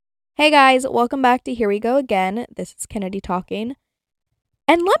Hey guys, welcome back to Here We Go Again. This is Kennedy talking.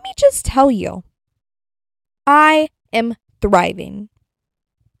 And let me just tell you, I am thriving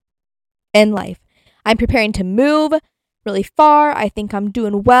in life. I'm preparing to move really far. I think I'm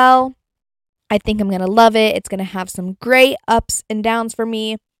doing well. I think I'm going to love it. It's going to have some great ups and downs for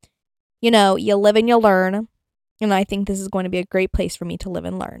me. You know, you live and you learn. And I think this is going to be a great place for me to live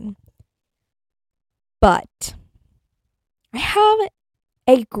and learn. But I have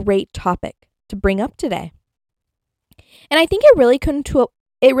a great topic to bring up today. And I think it really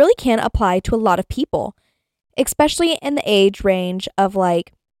can apply to a lot of people, especially in the age range of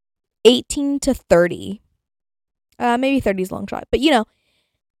like 18 to 30. Maybe 30 is a long shot, but low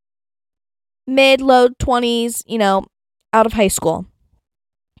 20s, out of high school.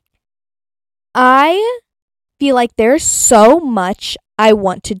 I feel like there's so much I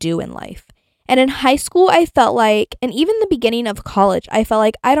want to do in life. And in high school, I felt like, and even the beginning of college, I felt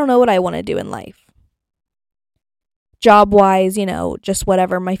like I don't know what I want to do in life. Job-wise, just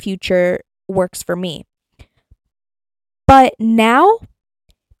whatever my future works for me. But now,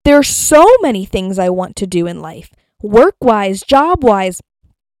 there's so many things I want to do in life. Work-wise, job-wise.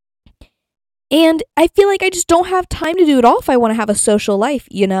 And I feel like I just don't have time to do it all if I want to have a social life,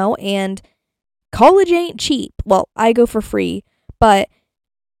 And college ain't cheap. Well, I go for free, but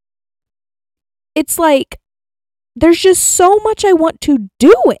it's like there's just so much I want to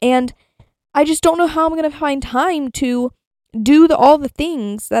do, and I just don't know how I'm going to find time to do all the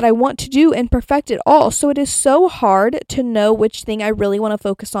things that I want to do and perfect it all. So it is so hard to know which thing I really want to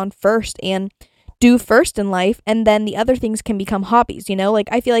focus on first and do first in life, and then the other things can become hobbies, Like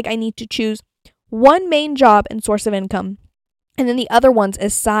I feel like I need to choose one main job and source of income, and then the other ones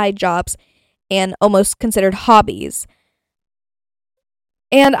as side jobs and almost considered hobbies.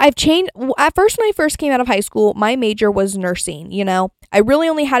 And I've changed. At first, when I first came out of high school, my major was nursing, I really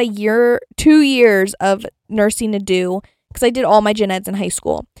only had 2 years of nursing to do because I did all my gen eds in high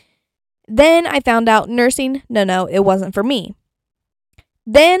school. Then I found out nursing, no, it wasn't for me.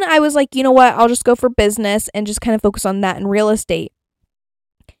 Then I was like, you know what, I'll just go for business and just kind of focus on that and real estate.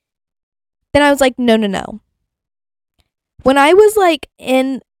 Then I was like, no. When I was like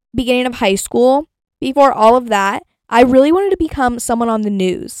in beginning of high school, before all of that, I really wanted to become someone on the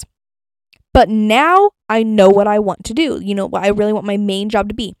news. But now I know what I want to do. What I really want my main job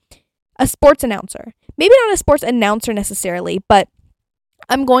to be. A sports announcer. Maybe not a sports announcer necessarily, but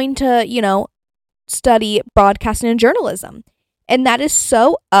I'm going to, study broadcasting and journalism. And that is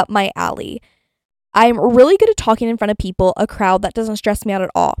so up my alley. I'm really good at talking in front of people, a crowd. That doesn't stress me out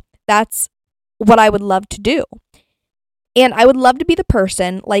at all. That's what I would love to do. And I would love to be the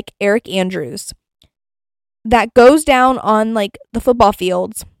person like Eric Andrews that goes down on like the football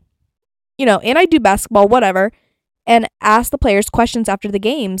fields, and I do basketball, whatever, and ask the players questions after the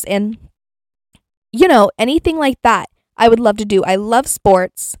games and, anything like that. I would love to do. I love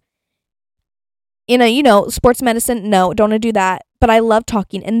sports. Sports medicine, no, don't want to do that. But I love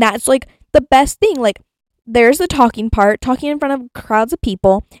talking, and that's like the best thing. Like there's the talking part, talking in front of crowds of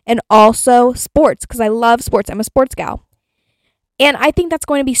people, and also sports, because I love sports. I'm a sports gal. And I think that's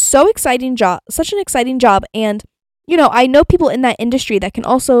going to be such an exciting job. And, I know people in that industry that can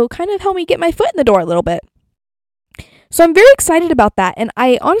also kind of help me get my foot in the door a little bit. So I'm very excited about that. And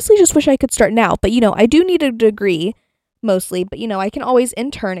I honestly just wish I could start now. But, I do need a degree mostly. But, I can always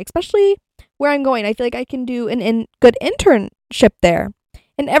intern, especially where I'm going. I feel like I can do a good internship there.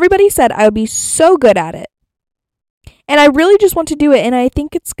 And everybody said I would be so good at it. And I really just want to do it. And I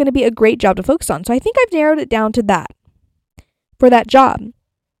think it's going to be a great job to focus on. So I think I've narrowed it down to that. For that job.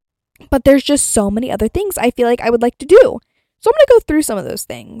 But there's just so many other things I feel like I would like to do. So I'm going to go through some of those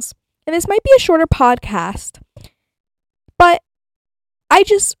things. And this might be a shorter podcast, but I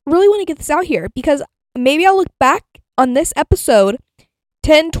just really want to get this out here because maybe I'll look back on this episode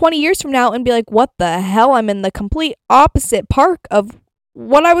 10, 20 years from now and be like, what the hell? I'm in the complete opposite park of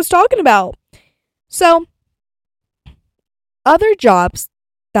what I was talking about. So other jobs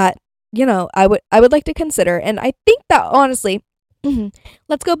that, I would like to consider. And I think that honestly,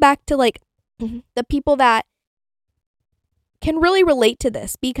 let's go back to like the people that can really relate to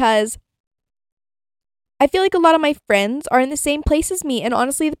this, because I feel like a lot of my friends are in the same place as me, and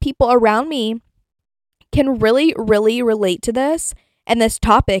honestly the people around me can really, really relate to this and this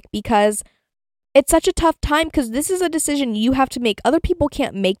topic, because it's such a tough time, because this is a decision you have to make. Other people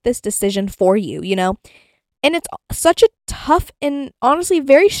can't make this decision for you, and it's such a tough and honestly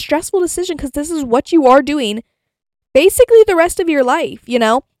very stressful decision, because this is what you are doing basically the rest of your life.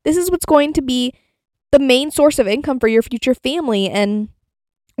 This is what's going to be the main source of income for your future family, and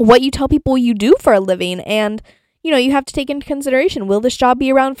what you tell people you do for a living. And you have to take into consideration, will this job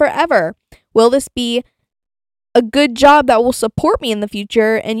be around forever? Will this be a good job that will support me in the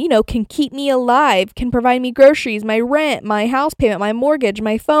future and, can keep me alive, can provide me groceries, my rent, my house payment, my mortgage,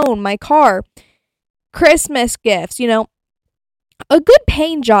 my phone, my car, Christmas gifts, a good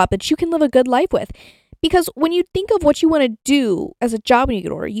paying job that you can live a good life with. Because when you think of what you want to do as a job when you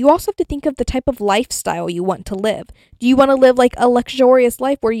get older, you also have to think of the type of lifestyle you want to live. Do you want to live like a luxurious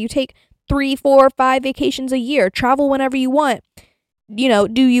life where you take 3, 4, 5 vacations a year, travel whenever you want?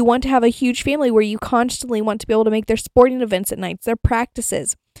 Do you want to have a huge family where you constantly want to be able to make their sporting events at nights, their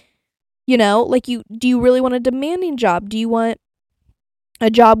practices? Do you really want a demanding job? Do you want a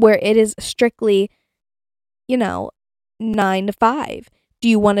job where it is strictly, 9 to 5? Do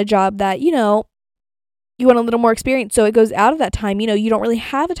you want a job that, you want a little more experience, so it goes out of that time, you don't really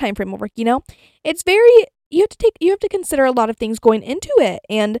have a time frame of work, It's very, you have to consider a lot of things going into it,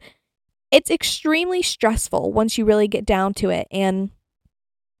 and it's extremely stressful once you really get down to it. And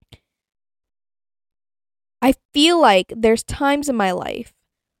I feel like there's times in my life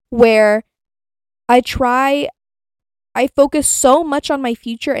where I focus so much on my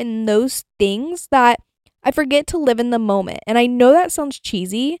future and those things that I forget to live in the moment. And I know that sounds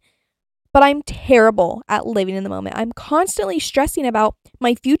cheesy, but I'm terrible at living in the moment. I'm constantly stressing about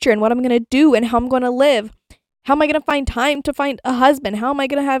my future and what I'm going to do and how I'm going to live. How am I going to find time to find a husband? How am I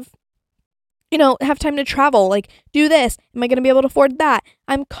going to have time to travel? Do this. Am I going to be able to afford that?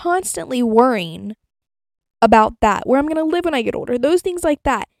 I'm constantly worrying about that, where I'm going to live when I get older, those things like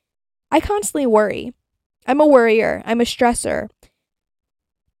that. I constantly worry. I'm a worrier. I'm a stressor.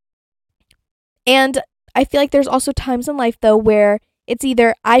 And I feel like there's also times in life, though, where it's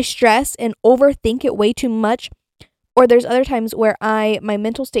either I stress and overthink it way too much, or there's other times where my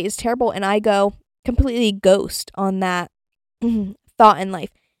mental state is terrible and I go completely ghost on that thought in life.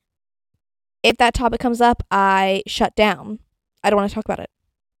 If that topic comes up, I shut down. I don't want to talk about it.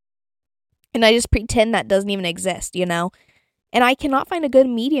 And I just pretend that doesn't even exist, And I cannot find a good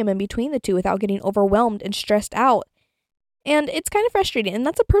medium in between the two without getting overwhelmed and stressed out. And it's kind of frustrating, and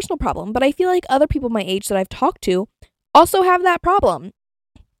that's a personal problem. But I feel like other people my age that I've talked to also have that problem.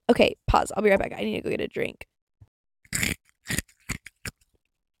 Okay, pause. I'll be right back. I need to go get a drink.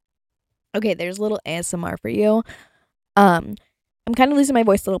 Okay, there's a little ASMR for you. I'm kind of losing my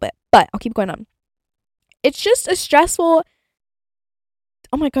voice a little bit, but I'll keep going on. It's just a stressful...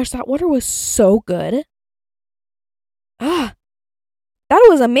 Oh my gosh, that water was so good. That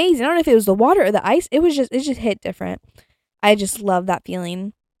was amazing. I don't know if it was the water or the ice. It just hit different. I just love that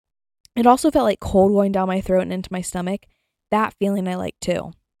feeling. It also felt like cold going down my throat and into my stomach. That feeling I like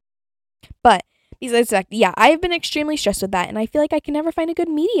too. But besides that, yeah, I've been extremely stressed with that, and I feel like I can never find a good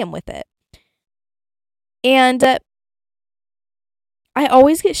medium with it. And I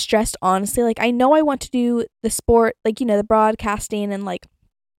always get stressed, honestly. I know I want to do the sport, the broadcasting and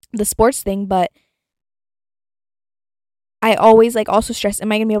the sports thing, but I always also stress,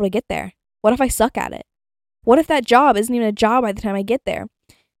 am I going to be able to get there? What if I suck at it? What if that job isn't even a job by the time I get there?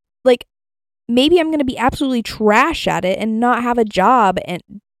 Maybe I'm going to be absolutely trash at it and not have a job and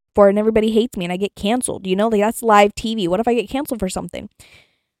everybody hates me and I get canceled, that's live TV. What if I get canceled for something?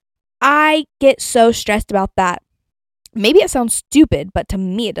 I get so stressed about that. Maybe it sounds stupid, but to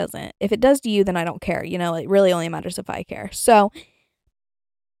me it doesn't. If it does to you, then I don't care. It really only matters if I care. So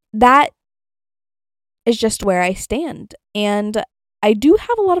that is just where I stand. And I do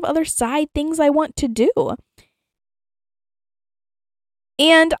have a lot of other side things I want to do.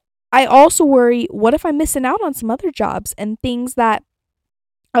 And I also worry, what if I'm missing out on some other jobs and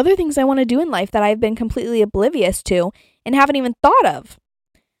other things I want to do in life that I've been completely oblivious to and haven't even thought of.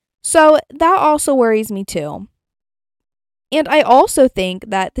 So that also worries me too. And I also think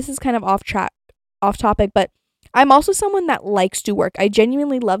that this is kind of off topic, but I'm also someone that likes to work. I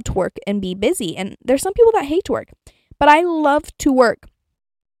genuinely love to work and be busy. And there's some people that hate to work, but I love to work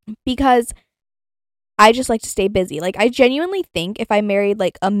because I just like to stay busy. I genuinely think if I married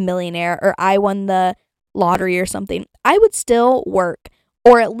a millionaire or I won the lottery or something, I would still work,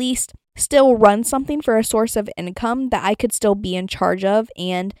 or at least still run something for a source of income that I could still be in charge of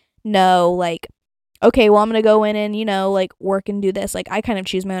and know, okay, well, I'm going to go in and, work and do this. I kind of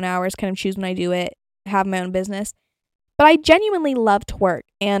choose my own hours, kind of choose when I do it, have my own business. But I genuinely love to work.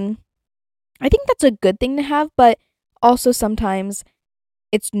 And I think that's a good thing to have, but also sometimes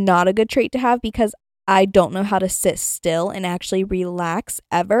it's not a good trait to have because I don't know how to sit still and actually relax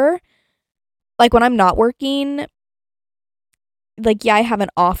ever. When I'm not working, yeah, I have an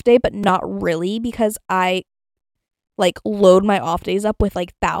off day, but not really because I load my off days up with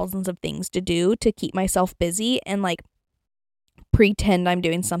thousands of things to do to keep myself busy and pretend I'm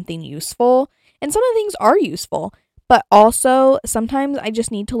doing something useful And some of the things are useful, but also sometimes I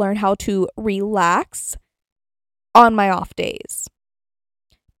just need to learn how to relax on my off days.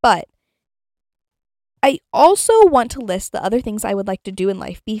 But I also want to list the other things I would like to do in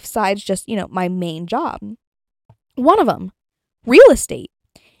life besides just, my main job. One of them, real estate.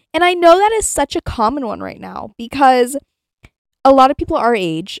 And I know that is such a common one right now because a lot of people our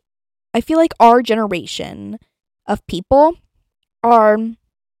age, I feel like our generation of people are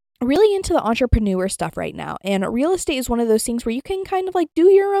really into the entrepreneur stuff right now. And real estate is one of those things where you can kind of like do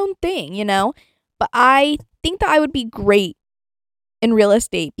your own thing, But I think that I would be great in real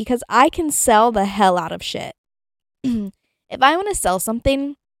estate because I can sell the hell out of shit. If I want to sell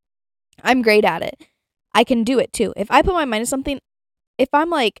something, I'm great at it. I can do it too. If I put my mind to something, if I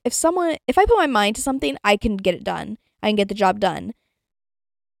put my mind to something, I can get it done. I can get the job done.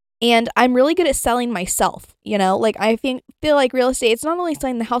 And I'm really good at selling myself, Like, I feel like real estate, it's not only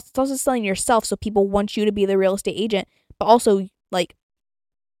selling the house, it's also selling yourself so people want you to be the real estate agent. But also, like,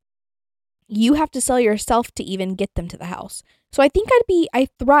 you have to sell yourself to even get them to the house. So I think I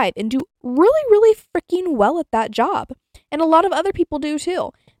thrive and do really, really freaking well at that job. And a lot of other people do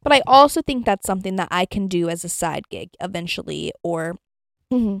too. But I also think that's something that I can do as a side gig eventually or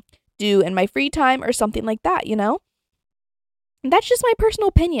do in my free time or something like that, That's just my personal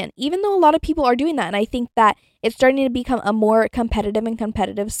opinion, even though a lot of people are doing that. And I think that it's starting to become a more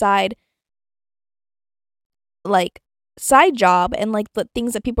competitive side, like, side job and, like, the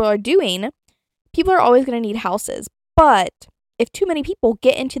things that people are doing. People are always going to need houses. But if too many people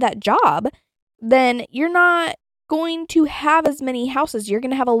get into that job, then you're not going to have as many houses. You're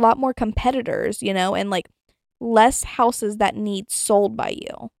going to have a lot more competitors, and, like, less houses that need sold by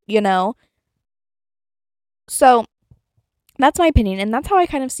you, So that's my opinion, and that's how I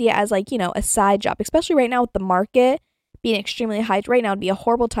kind of see it as, like, a side job, especially right now with the market being extremely high. Right now would be a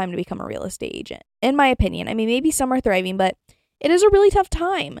horrible time to become a real estate agent, in my opinion. I mean, maybe some are thriving, but it is a really tough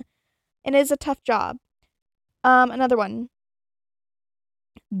time, and it is a tough job. Another one.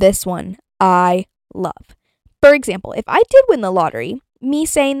 This one I love. For example, if I did win the lottery, me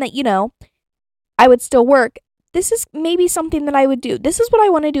saying that, I would still work, this is maybe something that I would do. This is what I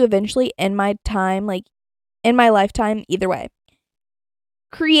want to do eventually in my time, like, in my lifetime, either way.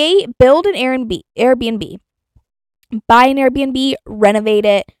 Build an Airbnb. Buy an Airbnb, renovate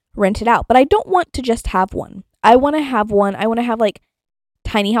it, rent it out. But I don't want to just have one. I want to have like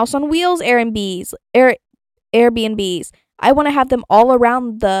tiny house on wheels Airbnbs. I want to have them all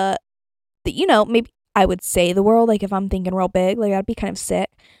around the maybe I would say the world, like if I'm thinking real big, like that'd be kind of sick.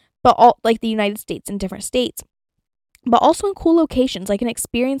 But all like the United States and different states. But also in cool locations, like an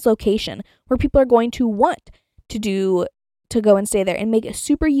experience location where people are going to want to go and stay there and make it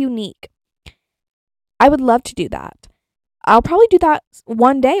super unique. I would love to do that. I'll probably do that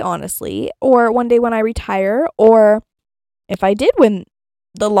one day, honestly, or one day when I retire, or if I did win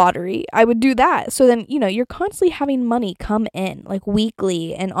the lottery, I would do that. So then, you're constantly having money come in, like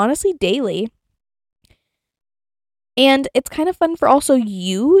weekly and honestly daily. And it's kind of fun for also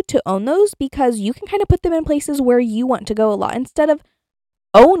you to own those because you can kind of put them in places where you want to go a lot instead of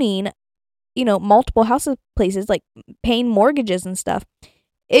owning, multiple houses, places like paying mortgages and stuff.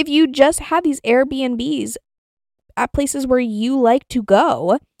 If you just have these Airbnbs at places where you like to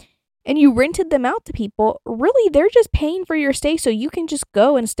go and you rented them out to people, really they're just paying for your stay so you can just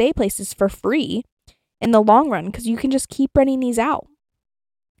go and stay places for free in the long run because you can just keep renting these out.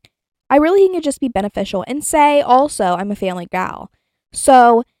 I really think it'd just be beneficial. And say also, I'm a family gal.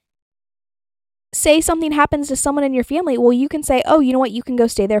 So say something happens to someone in your family, well, you can say, oh, you know what, you can go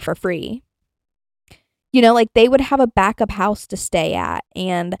stay there for free. Like they would have a backup house to stay at.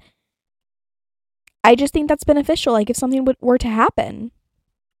 And I just think that's beneficial, like if something were to happen.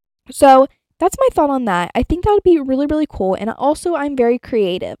 So that's my thought on that. I think that would be really, really cool. And also, I'm very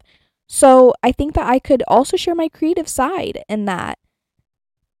creative. So I think that I could also share my creative side in that.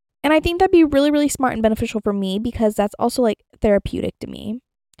 And I think that'd be really, really smart and beneficial for me because that's also like therapeutic to me.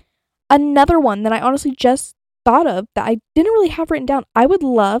 Another one that I honestly just thought of that I didn't really have written down. I would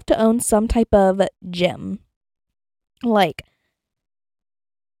love to own some type of gym. Like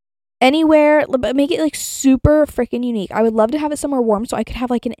anywhere, but make it like super freaking unique. I would love to have it somewhere warm so I could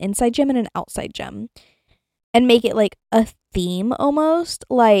have like an inside gym and an outside gym. And make it like a theme almost.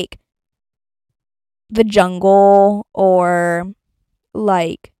 Like the jungle or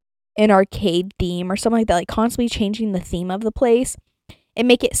like an arcade theme or something like that, like constantly changing the theme of the place and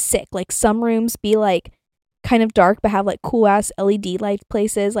make it sick. Like some rooms be like kind of dark but have like cool ass LED light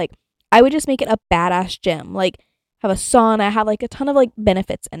places. Like I would just make it a badass gym, like have a sauna, have like a ton of like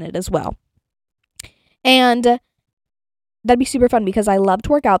benefits in it as well. And that'd be super fun because I love to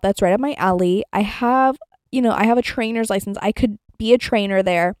work out. That's right up my alley. I have a trainer's license. I could be a trainer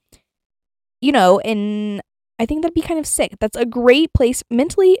there, and I think that'd be kind of sick. That's a great place.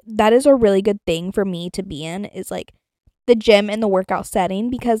 Mentally, that is a really good thing for me to be in, is like the gym and the workout setting,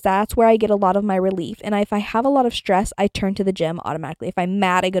 because that's where I get a lot of my relief. And if I have a lot of stress, I turn to the gym automatically. If I'm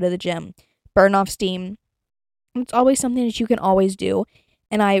mad, I go to the gym, burn off steam. It's always something that you can always do.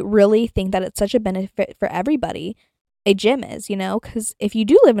 And I really think that it's such a benefit for everybody. A gym is, because if you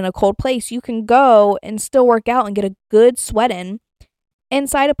do live in a cold place, you can go and still work out and get a good sweat in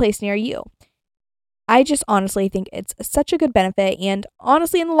inside a place near you. I just honestly think it's such a good benefit. And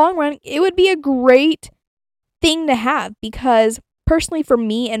honestly, in the long run, it would be a great thing to have, because personally for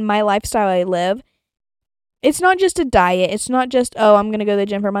me and my lifestyle I live, it's not just a diet. It's not just, oh, I'm going to go to the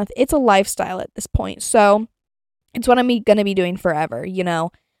gym for a month. It's a lifestyle at this point. So it's what I'm going to be doing forever,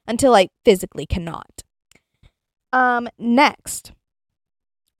 until I physically cannot. Next,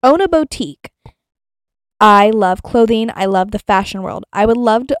 own a boutique. I love clothing. I love the fashion world. I would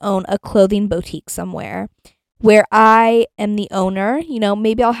love to own a clothing boutique somewhere where I am the owner.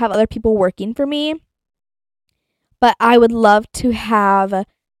 Maybe I'll have other people working for me, but I would love to have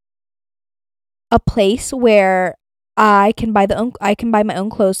a place where I can buy my own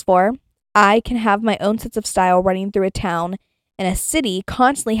clothes for. I can have my own sense of style running through a town and a city,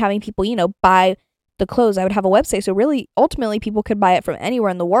 constantly having people, buy the clothes. I would have a website, so really, ultimately, people could buy it from anywhere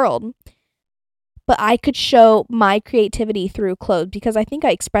in the world. But I could show my creativity through clothes, because I think I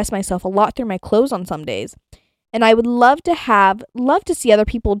express myself a lot through my clothes on some days. And I would love to see other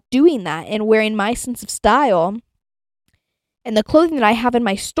people doing that and wearing my sense of style and the clothing that I have in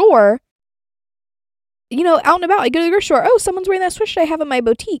my store, out and about. I go to the grocery store. Oh, someone's wearing that sweatshirt I have in my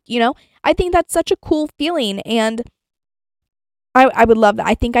boutique, I think that's such a cool feeling, and I would love that.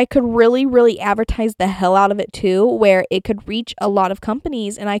 I think I could really, really advertise the hell out of it too, where it could reach a lot of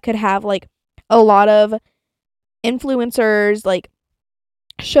companies, and I could have like a lot of influencers like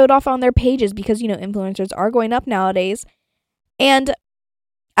showed off on their pages, because influencers are going up nowadays. And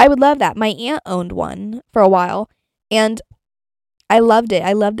I would love that. My aunt owned one for a while, and I loved it.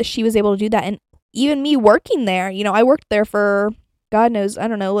 I loved that she was able to do that. And even me working there, I worked there for, God knows, I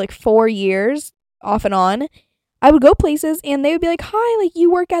don't know, like 4 years off and on. I would go places and they would be like, hi, like,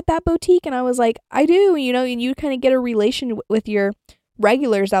 you work at that boutique? And I was like, I do, and you kind of get a relation with your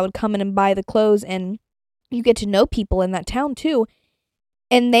regulars that would come in and buy the clothes, and you get to know people in that town too.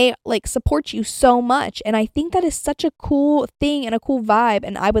 And they like support you so much. And I think that is such a cool thing and a cool vibe.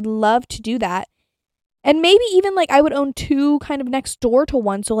 And I would love to do that. And maybe even like I would own 2 kind of next door to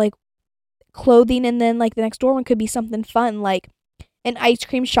one. So like clothing, and then like the next door one could be something fun, like an ice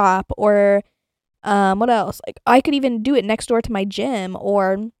cream shop, or what else? Like I could even do it next door to my gym,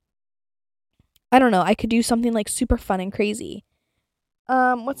 or I don't know, I could do something like super fun and crazy.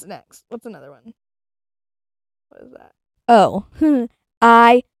 What's next? What's another one? What is that? Oh,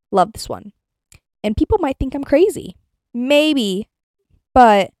 I love this one. And people might think I'm crazy. Maybe,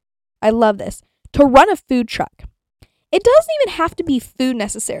 but I love this. To run a food truck. It doesn't even have to be food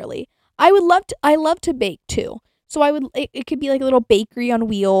necessarily. I love to bake too. So it could be like a little bakery on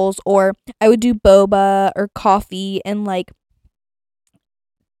wheels, or I would do boba or coffee and like,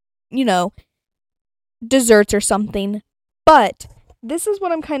 desserts or something. But this is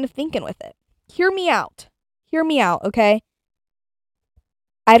what I'm kind of thinking with it. Hear me out, okay?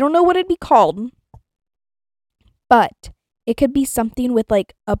 I don't know what it'd be called, but it could be something with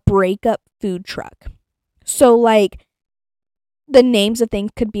like a breakup food truck. So like the names of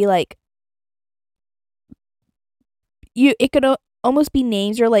things could be like, it could almost be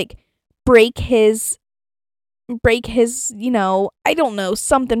names, or like break his, I don't know,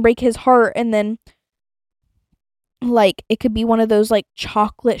 something, break his heart. And then like it could be one of those like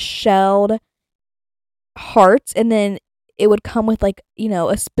chocolate shelled hearts, and then it would come with like,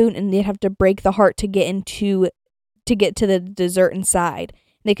 a spoon, and they'd have to break the heart to get to the dessert inside.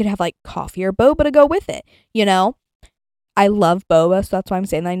 And they could have like coffee or boba to go with it, I love boba, so that's why I'm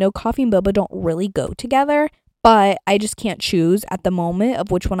saying that. I know coffee and boba don't really go together, but I just can't choose at the moment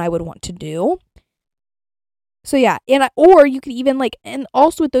of which one I would want to do. So yeah, or you could even like, and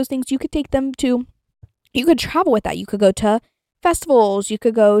also with those things, you could take them to, you could travel with that. You could go to festivals, you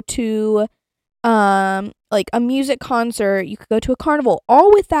could go to like a music concert, you could go to a carnival,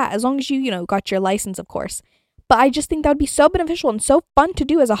 all with that, as long as you got your license, of course. But I just think that would be so beneficial and so fun to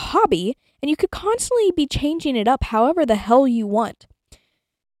do as a hobby, and you could constantly be changing it up however the hell you want,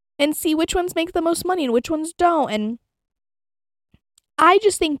 and see which ones make the most money and which ones don't. And I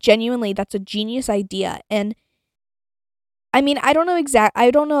just think genuinely that's a genius idea. And I mean, I don't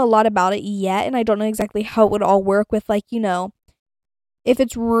know a lot about it yet, and I don't know exactly how it would all work with, like, if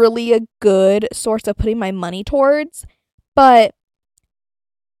it's really a good source of putting my money towards, but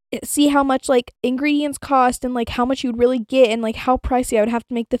see how much, like, ingredients cost and, like, how much you'd really get and, like, how pricey I would have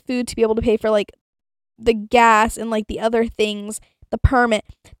to make the food to be able to pay for, like, the gas and, like, the other things, the permit,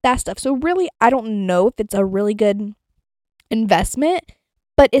 that stuff. So really, I don't know if it's a really good investment,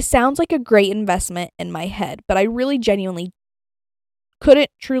 but it sounds like a great investment in my head. But I really genuinely couldn't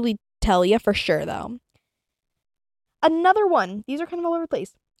truly tell you for sure, though. Another one. These are kind of all over the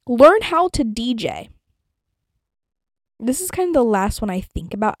place. Learn how to DJ. This is kind of the last one I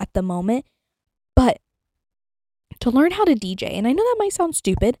think about at the moment. But to learn how to DJ, and I know that might sound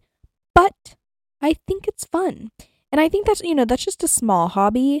stupid, but I think it's fun. And I think that's just a small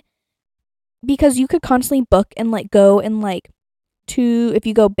hobby, because you could constantly book and, like, go and, like, if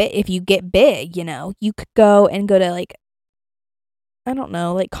you get big, you could go to, like, I don't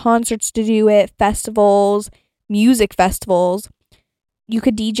know, like, concerts to do it, festivals, music festivals. You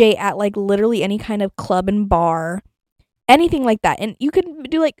could DJ at, like, literally any kind of club and bar, anything like that. And you could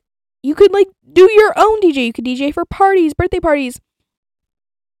do your own DJ. You could DJ for parties, birthday parties.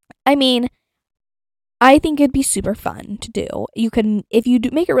 I mean, I think it'd be super fun to do. You can, if you do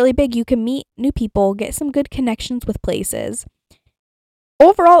make it really big, you can meet new people, get some good connections with places.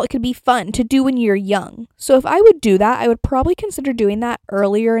 Overall, it could be fun to do when you're young. So if I would do that, I would probably consider doing that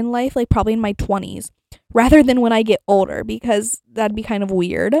earlier in life, like probably in my 20s, rather than when I get older, because that'd be kind of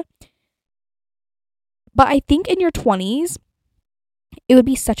weird. But I think in your 20s, it would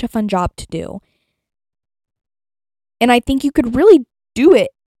be such a fun job to do. And I think you could really do it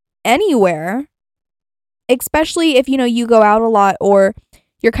anywhere, especially if, you go out a lot or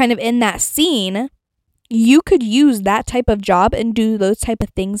you're kind of in that scene. You could use that type of job and do those type of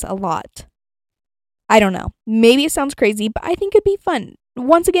things a lot. I don't know. Maybe it sounds crazy, but I think it'd be fun.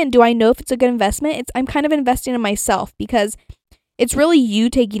 Once again, do I know if it's a good investment? I'm kind of investing in myself, because it's really you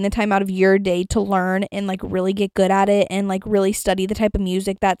taking the time out of your day to learn and, like, really get good at it and, like, really study the type of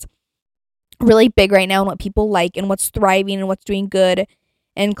music that's really big right now and what people like and what's thriving and what's doing good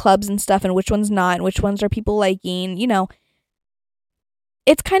in clubs and stuff, and which one's not and which ones are people liking,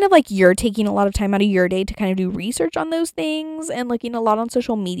 It's kind of like you're taking a lot of time out of your day to kind of do research on those things and looking a lot on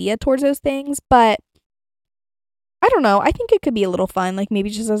social media towards those things. But I don't know. I think it could be a little fun, like maybe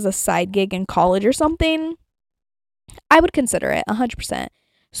just as a side gig in college or something. I would consider it 100%.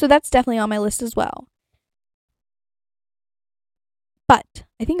 So that's definitely on my list as well. But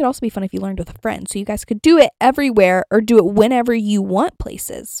I think it'd also be fun if you learned with a friend, so you guys could do it everywhere or do it whenever you want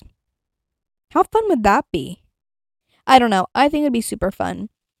places. How fun would that be? I don't know. I think it'd be super fun.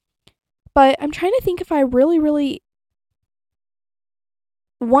 But I'm trying to think if I really, really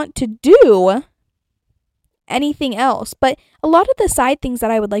want to do anything else. But a lot of the side things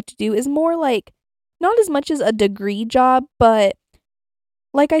that I would like to do is more like, not as much as a degree job, but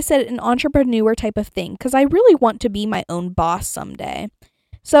like I said, an entrepreneur type of thing. Because I really want to be my own boss someday.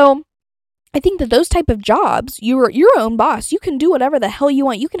 So I think that those type of jobs, you're your own boss. You can do whatever the hell you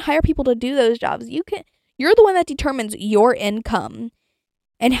want. You can hire people to do those jobs. You're the one that determines your income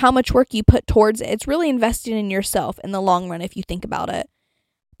and how much work you put towards it. It's really investing in yourself in the long run if you think about it.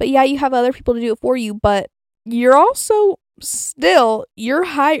 But yeah, you have other people to do it for you, but you're also still, you're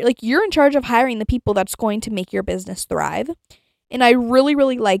in charge of hiring the people that's going to make your business thrive. And I really,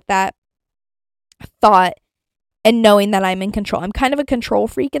 really like that thought and knowing that I'm in control. I'm kind of a control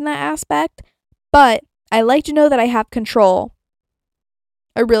freak in that aspect, but I like to know that I have control.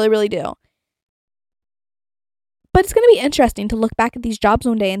 I really, really do. But it's going to be interesting to look back at these jobs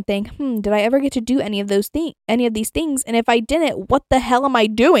one day and think, did I ever get to do any of these things? And if I didn't, what the hell am I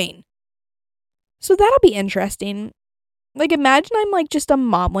doing? So that'll be interesting. Like, imagine I'm like just a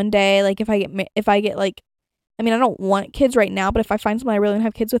mom one day. Like, if I get like, I mean, I don't want kids right now, but if I find someone I really want to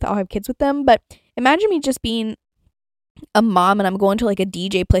have kids with, I'll have kids with them. But imagine me just being a mom and I'm going to like a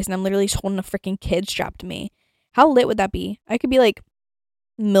DJ place and I'm literally just holding a freaking kid strapped to me. How lit would that be? I could be like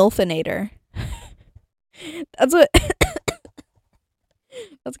MILFinator. That's what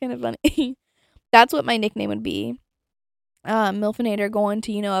that's kind of funny. That's what my nickname would be. MILFinator, going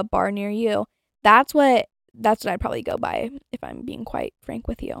to, a bar near you. That's what I'd probably go by, if I'm being quite frank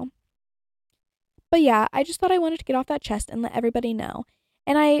with you. But yeah, I just thought I wanted to get off that chest and let everybody know.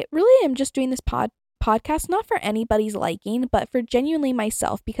 And I really am just doing this podcast not for anybody's liking, but for genuinely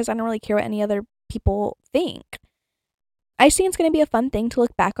myself, because I don't really care what any other people think. I just think it's going to be a fun thing to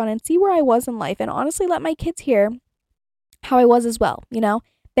look back on and see where I was in life, and honestly let my kids hear how I was as well,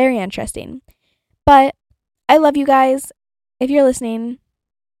 Very interesting. But I love you guys. If you're listening,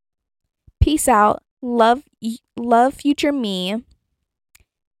 peace out. Love future me.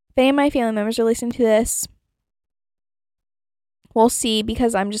 If any of my family members are listening to this, we'll see,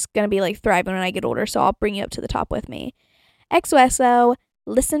 because I'm just going to be like thriving when I get older. So I'll bring you up to the top with me. XOXO.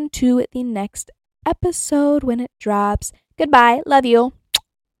 Listen to the next episode when it drops. Goodbye. Love you.